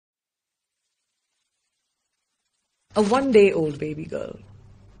A one-day-old baby girl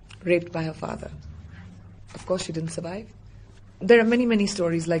raped by her father. Of course, she didn't survive. There are many, many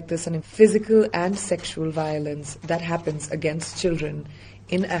stories like this, and physical and sexual violence that happens against children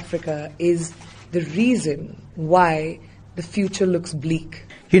in Africa is the reason why the future looks bleak.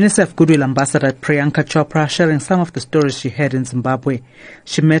 UNICEF Goodwill Ambassador Priyanka Chopra sharing some of the stories she heard in Zimbabwe.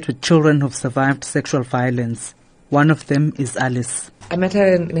 She met with children who've survived sexual violence. One of them is Alice. I met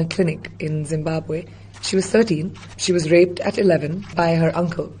her in a clinic in Zimbabwe. She was 13. She was raped at 11 by her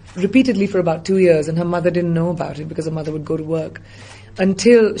uncle, repeatedly for about 2 years, and her mother didn't know about it because her mother would go to work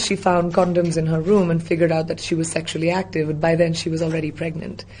until she found condoms in her room and figured out that she was sexually active, but by then she was already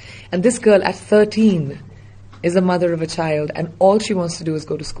pregnant. And this girl at 13 is a mother of a child, and all she wants to do is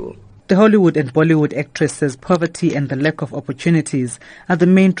go to school. The Hollywood and Bollywood actress says poverty and the lack of opportunities are the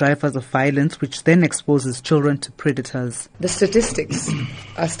main drivers of violence, which then exposes children to predators. The statistics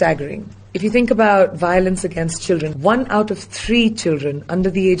are staggering. If you think about violence against children, 1 out of 3 children under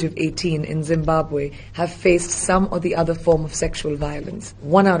the age of 18 in Zimbabwe have faced some or the other form of sexual violence.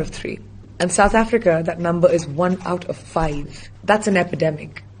 1 out of 3. And South Africa, that number is 1 out of 5. That's an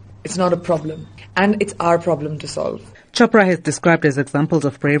epidemic. It's not a problem. And it's our problem to solve. Chopra has described as examples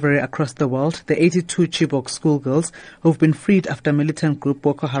of bravery across the world the 82 Chibok schoolgirls who've been freed after militant group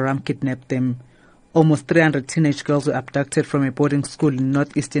Boko Haram kidnapped them. Almost 300 teenage girls were abducted from a boarding school in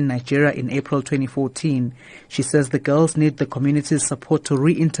northeastern Nigeria in April 2014. She says the girls need the community's support to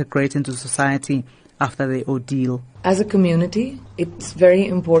reintegrate into society after the ordeal. As a community, it's very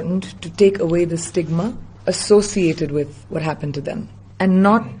important to take away the stigma associated with what happened to them and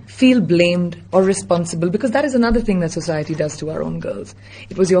not feel blamed or responsible, because that is another thing that society does to our own girls.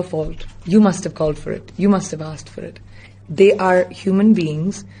 It was your fault. You must have called for it. You must have asked for it. They are human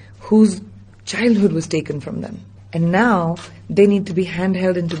beings whose childhood was taken from them. And now they need to be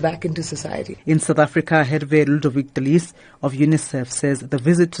handheld back into society. In South Africa, Hervé Ludovic Delis of UNICEF says the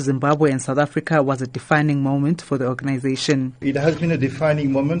visit to Zimbabwe and South Africa was a defining moment for the organization. It has been a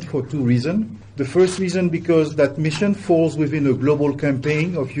defining moment for 2 reasons. The first reason because that mission falls within a global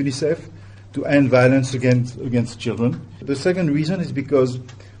campaign of UNICEF to end violence against children. The second reason is because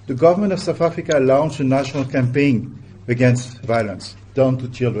the government of South Africa launched a national campaign against violence done to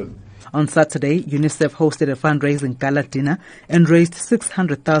children. On Saturday, UNICEF hosted a fundraising gala dinner and raised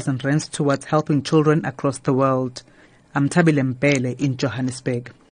 600,000 rands towards helping children across the world. I'm Tabile Mbele in Johannesburg.